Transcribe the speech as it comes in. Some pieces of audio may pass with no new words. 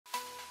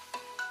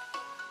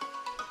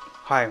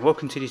Hi and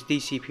welcome to this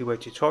DCP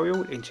web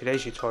tutorial. In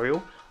today's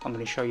tutorial I'm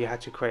going to show you how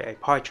to create a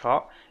pie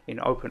chart in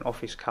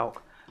OpenOffice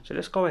Calc. So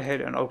let's go ahead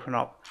and open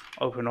up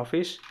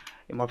OpenOffice.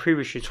 In my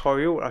previous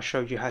tutorial I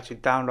showed you how to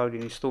download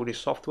and install this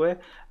software,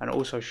 and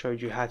also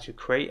showed you how to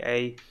create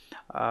a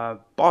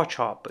bar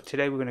chart, but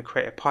today we're going to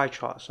create a pie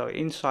chart. So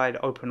inside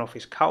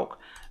OpenOffice Calc,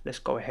 let's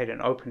go ahead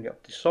and open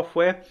up the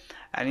software,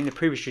 and in the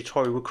previous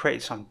tutorial we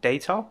created some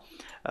data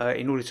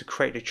in order to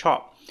create the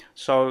chart.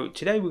 So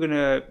today we're going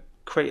to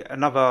create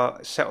another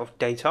set of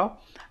data,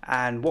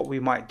 and what we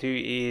might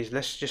do is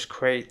let's just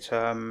create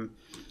a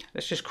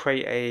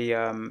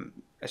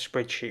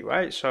spreadsheet,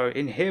 right? So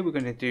in here we're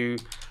going to do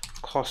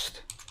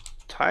cost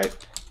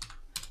type,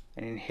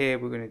 and in here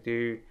we're going to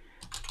do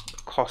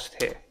cost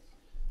here,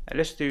 and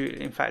let's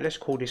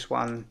call this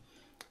one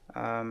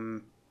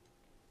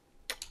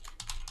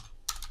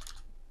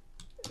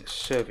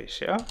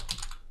service, yeah,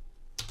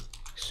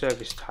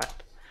 service type.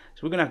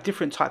 So we're going to have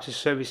different types of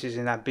services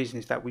in our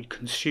business that we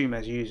consume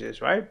as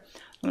users, right? I'm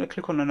going to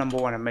click on the number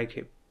one and make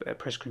it,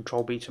 press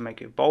Control B to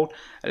make it bold.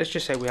 And let's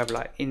just say we have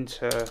like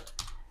internet,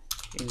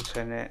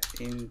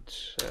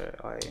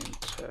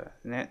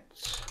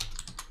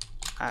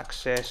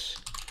 access,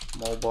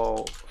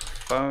 mobile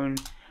phone.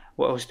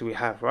 What else do we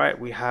have, right?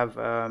 We have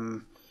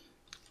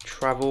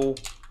travel,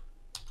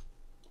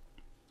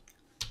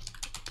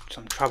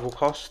 some travel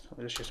cost.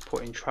 Let's just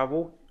put in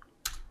travel.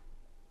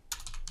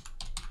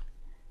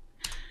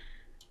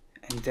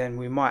 And then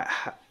we might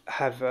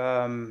have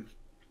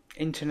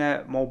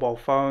internet, mobile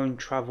phone,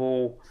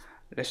 travel.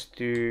 Let's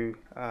do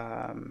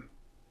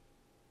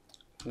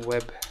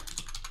web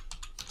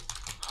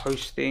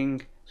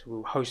hosting. So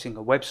we're hosting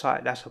a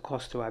website, that's a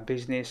cost to our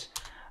business.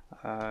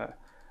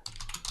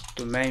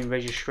 Domain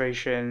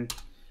registration,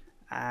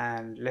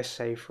 and let's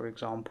say for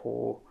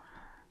example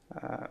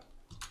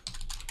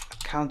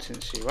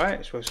accountancy,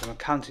 right? So some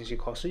accountancy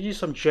costs. So these are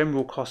some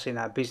general costs in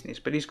our business,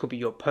 but these could be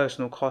your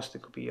personal cost.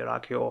 It could be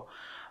like your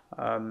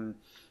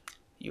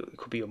it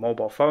could be your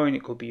mobile phone,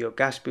 it could be your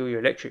gas bill, your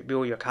electric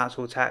bill, your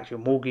council tax, your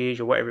mortgage,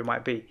 or whatever it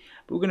might be.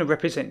 But we're going to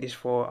represent this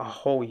for a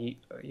whole,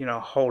 a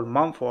whole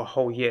month or a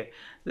whole year.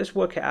 Let's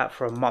work it out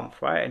for a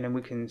month, right? And then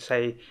we can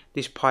say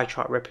this pie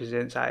chart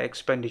represents our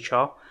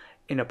expenditure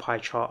in a pie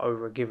chart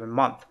over a given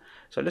month.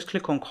 So let's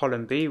click on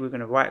column B. We're going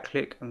to right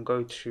click and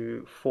go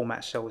to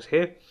format cells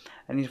here,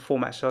 and in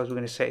format cells we're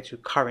going to set it to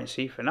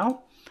currency for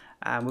now,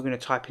 and we're going to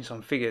type in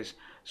some figures.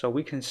 So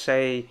we can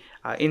say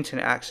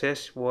internet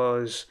access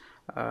was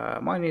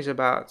mine is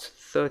about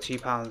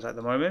 £30 at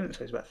the moment,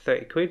 so it's about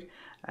 30 quid.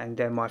 And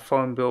then my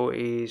phone bill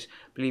is,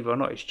 believe it or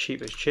not, it's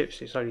cheap as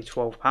chips, it's only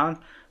 £12.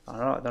 I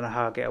don't know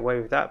how I get away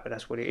with that, but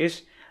that's what it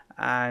is.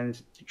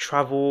 And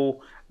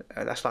travel,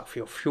 that's like for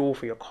your fuel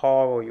for your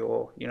car, or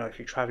your, if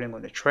you're traveling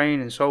on the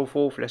train and so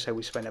forth. Let's say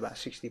we spend about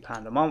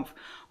 £60 a month.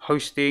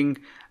 Hosting,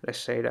 let's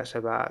say that's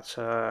about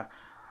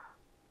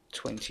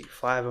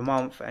 25 a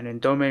month. And then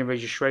domain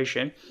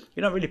registration,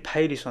 you don't really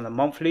pay this on a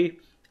monthly,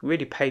 you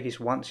really pay this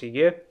once a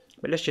year,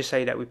 but let's just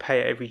say that we pay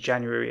it every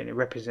January, and it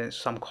represents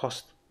some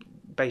cost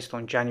based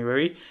on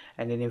January,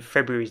 and then in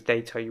February's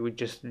data you would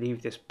just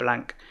leave this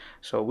blank.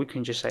 So we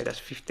can just say that's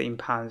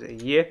 £15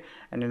 a year.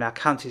 And then our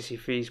accountancy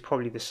fee is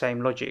probably the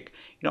same logic.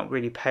 You don't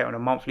really pay it on a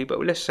monthly, but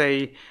let's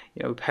say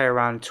we pay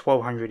around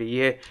 £1,200 a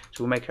year,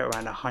 so we'll make it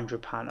around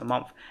 £100 a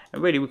month.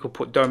 And really we could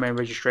put domain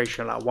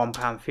registration like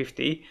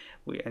 £1.50,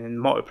 and then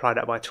multiply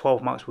that by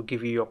 12 months will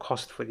give you your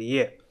cost for the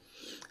year.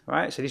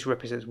 Alright, so this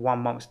represents 1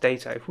 month's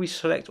data. If we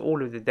select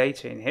all of the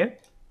data in here,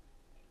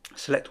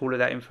 select all of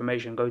that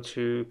information, go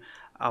to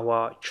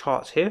our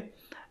charts here,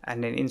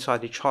 and then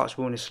inside the charts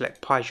we want to select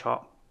pie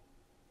chart,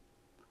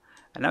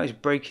 and now it's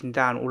breaking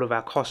down all of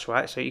our costs,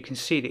 right? So you can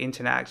see the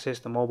internet access,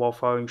 the mobile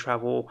phone,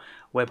 travel,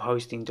 web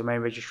hosting, domain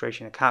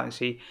registration,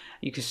 accountancy.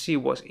 You can see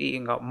what's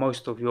eating up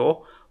most of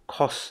your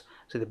costs.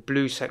 So the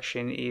blue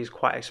section is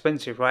quite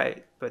expensive,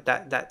 right? But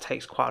that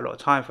takes quite a lot of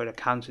time for an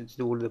accountant to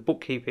do all of the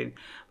bookkeeping.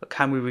 But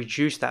can we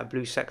reduce that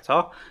blue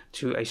sector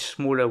to a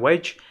smaller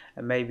wedge,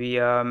 and maybe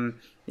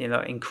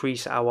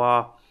increase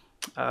our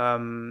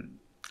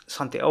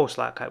something else,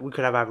 like we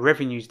could have our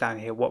revenues down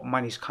here, what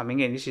money's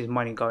coming in. This is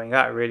money going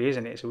out, really,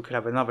 isn't it? So we could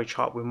have another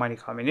chart with money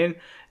coming in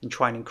and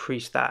try and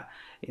increase that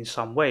in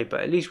some way.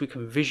 But at least we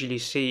can visually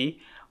see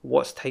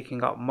what's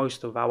taking up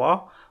most of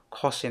our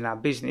costs in our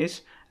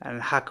business, and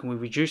how can we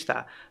reduce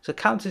that. So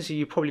accountancy,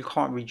 you probably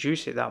can't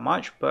reduce it that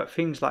much, but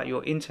things like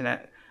your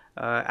internet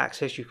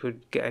access, you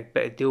could get a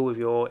better deal with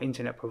your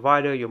internet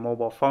provider. Your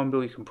mobile phone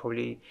bill, you can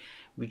probably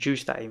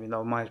reduce that, even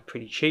though mine's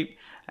pretty cheap.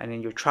 And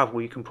then your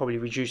travel, you can probably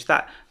reduce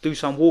that. Do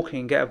some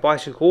walking, get a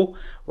bicycle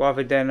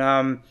rather than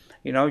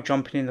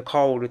jumping in the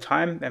car all the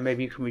time, and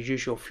maybe you can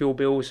reduce your fuel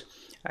bills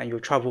and your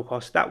travel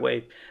costs that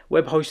way.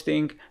 Web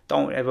hosting,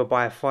 don't ever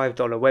buy a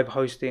 $5 web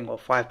hosting or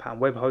 £5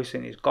 web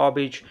hosting. It's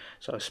garbage.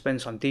 So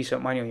spend some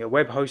decent money on your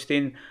web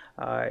hosting.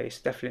 It's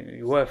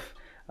definitely worth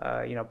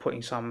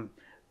putting some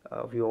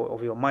of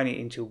your money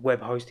into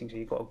web hosting, so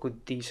you've got a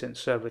good decent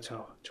server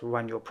to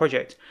run your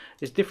project.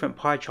 There's different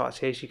pie charts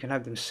here, so you can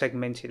have them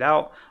segmented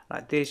out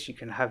like this. You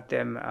can have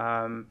them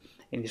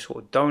in this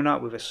sort of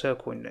donut with a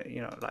circle in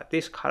the, like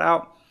this cut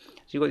out. So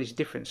you've got these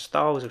different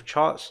styles of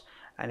charts,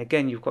 and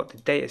again you've got the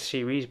data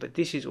series, but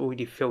this is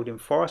already filled in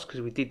for us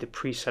because we did the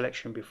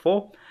pre-selection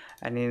before.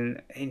 And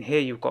in here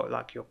you've got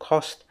like your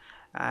cost,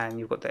 and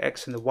you've got the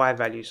X and the Y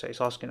values, so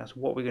it's asking us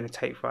what we're going to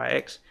take for our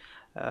X,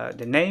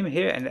 the name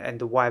here, and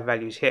the Y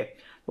values here.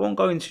 We won't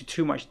go into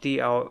too much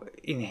detail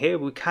in here.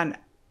 We can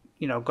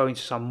go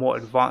into some more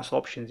advanced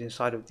options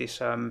inside of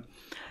this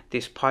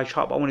this pie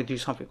chart, but I want to do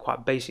something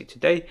quite basic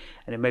today,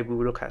 and then maybe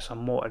we'll look at some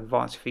more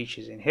advanced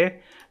features in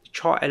here. The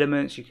chart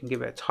elements, you can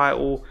give it a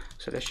title,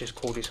 so let's just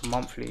call this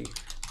monthly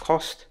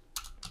cost,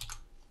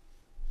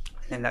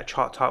 and then that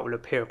chart title will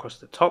appear across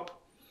the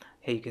top.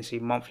 Here you can see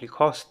monthly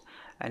cost,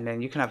 and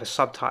then you can have a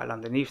subtitle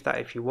underneath that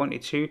if you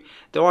wanted to.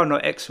 There are no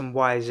X and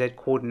Y, Z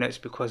coordinates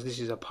because this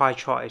is a pie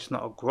chart, it's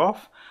not a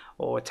graph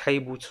or a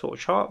table sort of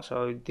chart,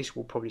 so this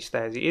will probably stay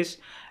as it is.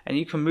 And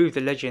you can move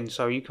the legend,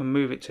 so you can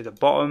move it to the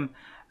bottom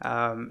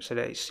so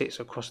that it sits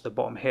across the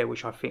bottom here,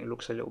 which I think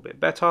looks a little bit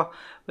better,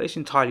 but it's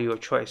entirely your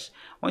choice.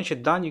 Once you're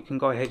done, you can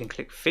go ahead and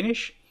click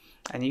finish,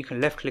 and you can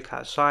left click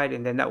outside,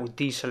 and then that will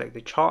deselect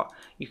the chart.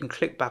 You can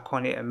click back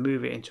on it and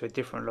move it into a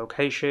different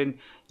location.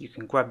 You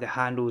can grab the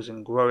handles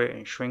and grow it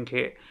and shrink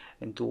it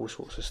and do all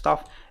sorts of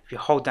stuff. If you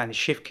hold down the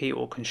shift key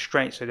or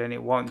constraint, so then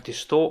it won't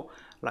distort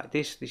like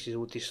this. This is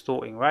all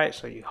distorting, right?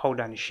 So you hold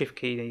down the shift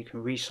key, then you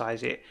can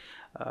resize it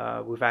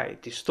without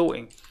it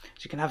distorting.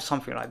 So you can have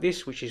something like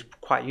this, which is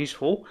quite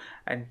useful.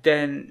 And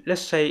then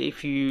let's say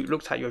if you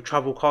looked at your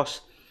travel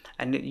costs,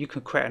 and you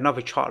can create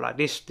another chart like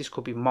this. This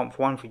could be month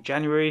 1 for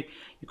January.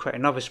 You create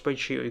another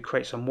spreadsheet, or you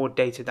create some more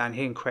data down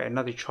here and create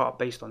another chart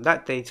based on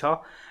that data.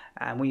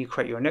 And when you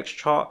create your next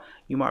chart,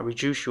 you might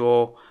reduce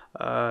your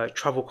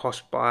travel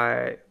cost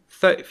by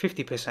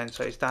 50%,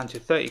 so it's down to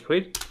 30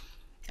 quid.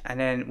 And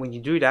then when you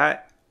do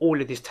that,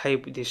 all of this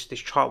table, this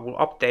chart will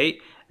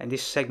update, and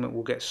this segment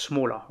will get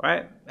smaller,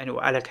 right? And it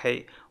will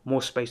allocate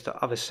more space to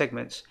other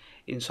segments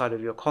inside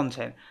of your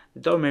content. The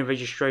domain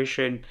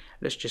registration,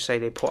 let's just say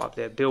they put up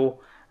their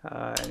bill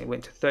and it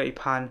went to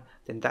 £30,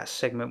 then that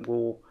segment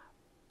will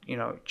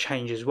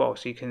change as well.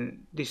 So you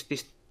can this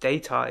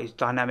data is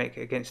dynamic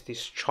against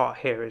this chart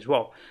here as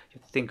well. You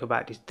have to think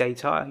about this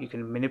data, you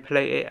can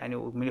manipulate it, and it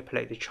will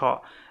manipulate the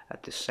chart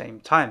at the same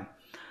time.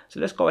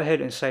 So let's go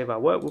ahead and save our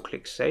work. We'll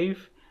click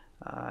save.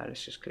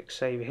 Let's just click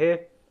save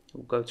here.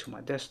 We'll go to my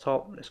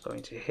desktop. Let's go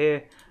into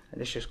here, and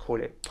let's just call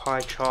it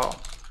pie chart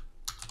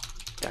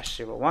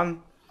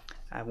 -01,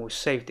 and we'll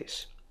save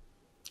this.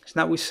 So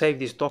now we save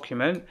this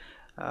document.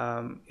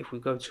 If we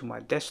go to my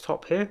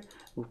desktop here,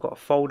 we've got a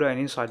folder, and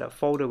inside that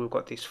folder we've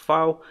got this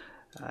file.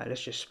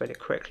 Let's just spell it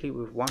correctly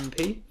with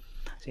 1P.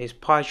 So here's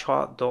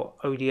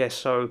piechart.ods.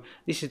 So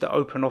this is the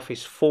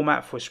OpenOffice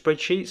format for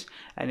spreadsheets,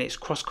 and it's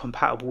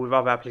cross-compatible with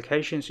other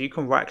applications. So you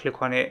can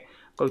right-click on it,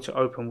 go to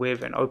open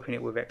with, and open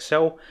it with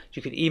Excel.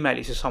 You could email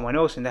it to someone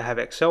else and they have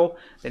Excel,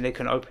 then they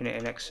can open it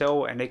in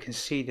Excel and they can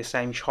see the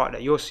same chart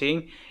that you're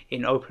seeing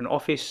in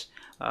OpenOffice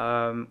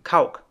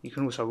Calc. You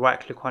can also right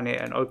click on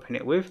it and open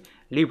it with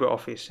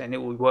LibreOffice, and it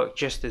will work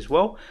just as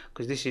well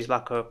because this is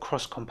like a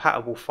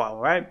cross-compatible file,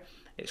 right?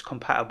 It's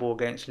compatible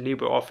against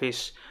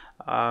LibreOffice,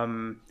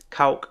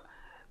 Calc,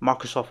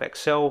 Microsoft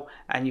Excel,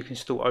 and you can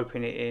still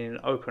open it in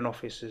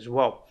OpenOffice as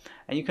well.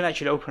 And you can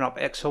actually open up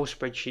Excel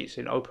spreadsheets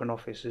in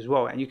OpenOffice as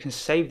well, and you can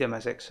save them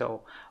as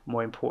Excel,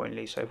 more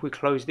importantly. So if we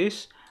close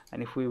this,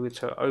 and if we were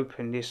to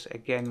open this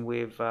again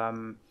with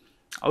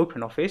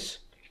OpenOffice,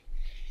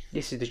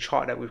 this is the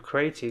chart that we've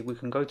created. We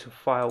can go to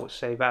File,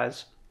 Save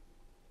As,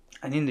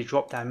 and in the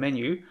drop-down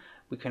menu,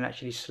 we can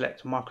actually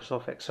select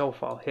Microsoft Excel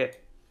file here.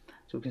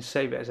 So we can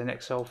save it as an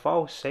Excel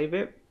file, save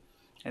it,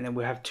 and then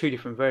we have two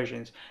different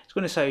versions. It's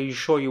going to say, are you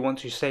sure you want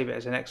to save it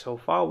as an Excel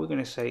file? We're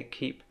going to say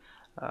keep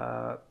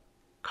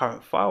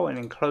current file, and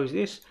then close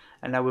this,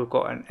 and now we've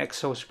got an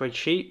Excel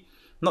spreadsheet.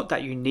 Not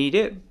that you need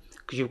it,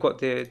 because you've got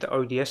the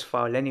ODS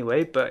file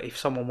anyway, but if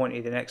someone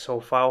wanted an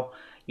Excel file,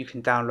 you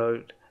can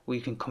download, or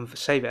you can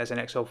save it as an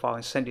Excel file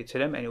and send it to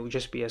them, and it will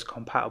just be as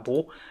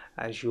compatible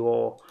as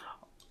your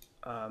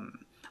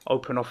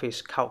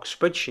OpenOffice Calc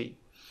spreadsheet.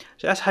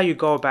 So that's how you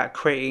go about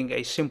creating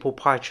a simple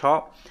pie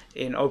chart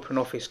in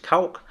OpenOffice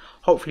Calc.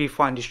 Hopefully you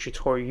find this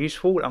tutorial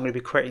useful. I'm going to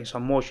be creating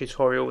some more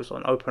tutorials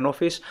on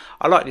OpenOffice.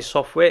 I like this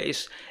software.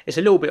 It's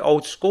a little bit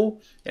old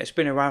school. It's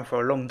been around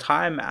for a long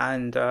time,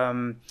 and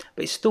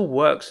but it still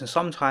works. And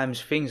sometimes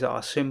things that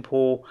are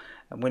simple,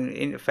 and when the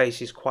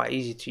interface is quite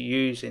easy to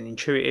use and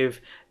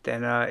intuitive,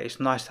 then it's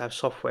nice to have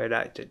software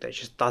that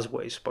just does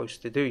what it's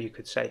supposed to do, you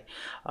could say.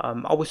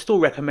 I would still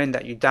recommend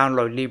that you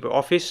download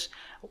LibreOffice.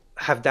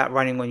 have that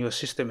running on your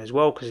system as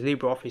well, because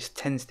LibreOffice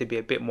tends to be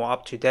a bit more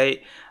up to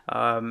date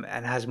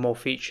and has more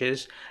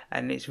features,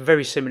 and it's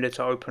very similar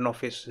to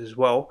OpenOffice as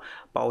well,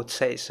 but I would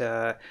say it's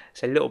a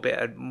little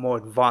bit more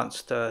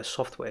advanced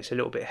software. It's a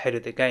little bit ahead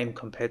of the game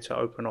compared to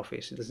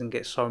OpenOffice. It doesn't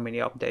get so many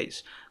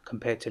updates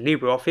compared to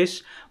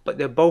LibreOffice, but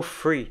they're both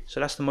free, so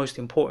that's the most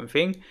important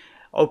thing.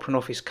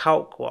 OpenOffice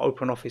Calc, or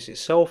OpenOffice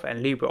itself,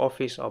 and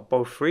LibreOffice are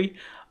both free.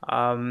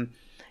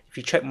 If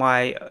you check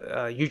my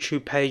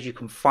YouTube page, you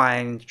can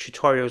find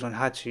tutorials on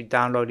how to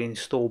download and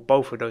install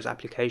both of those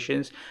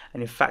applications.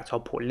 And in fact,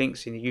 I'll put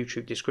links in the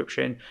YouTube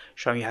description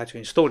showing you how to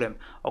install them.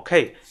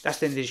 Okay, that's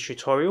the end of this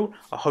tutorial.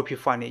 I hope you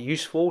find it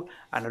useful,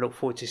 and I look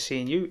forward to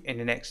seeing you in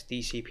the next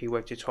DCP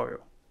web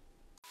tutorial.